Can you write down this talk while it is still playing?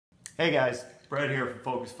Hey guys, Brett here from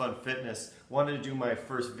Focus Fun Fitness. Wanted to do my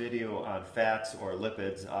first video on fats or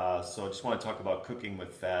lipids, so I just want to talk about cooking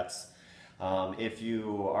with fats. If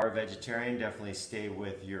you are a vegetarian, definitely stay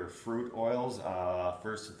with your fruit oils.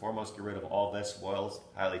 First and foremost, get rid of all vegetable oils,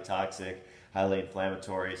 highly toxic, highly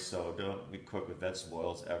inflammatory, so don't cook with vegetable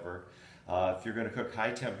oils ever. If you're going to cook high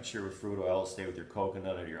temperature with fruit oils, stay with your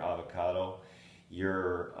coconut or your avocado.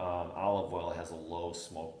 Your olive oil has a low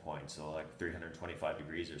smoke point, so like 325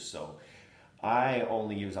 degrees or so. I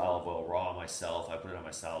only use olive oil raw myself. I put it on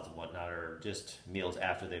my salads and whatnot, or just meals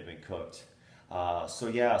after they've been cooked. So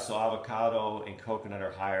avocado and coconut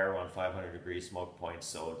are higher, around 500 degrees smoke points,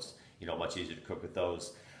 so it's much easier to cook with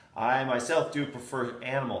those. I myself do prefer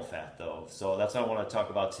animal fat though, so that's what I want to talk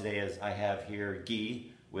about today. Is I have here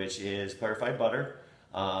ghee, which is clarified butter.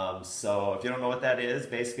 So if you don't know what that is,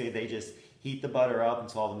 basically they just heat the butter up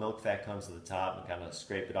until all the milk fat comes to the top and kind of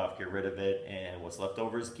scrape it off, get rid of it, and what's left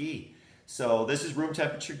over is ghee. So this is room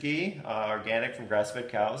temperature ghee, organic from grass-fed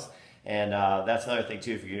cows. And that's another thing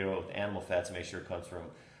too, if you're dealing with animal fats, make sure it comes from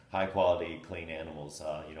high quality, clean animals.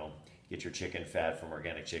 Get your chicken fat from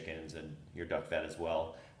organic chickens and your duck fat as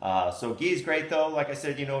well. So ghee is great though. Like I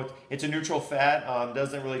said, it's a neutral fat.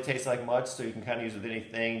 Doesn't really taste like much, so you can kind of use it with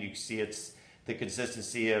anything. You can see it's the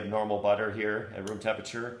consistency of normal butter here at room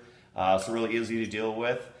temperature. So really easy to deal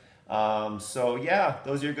with. So yeah,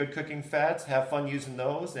 those are your good cooking fats. Have fun using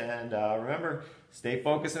those, and remember, stay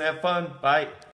focused and have fun. Bye.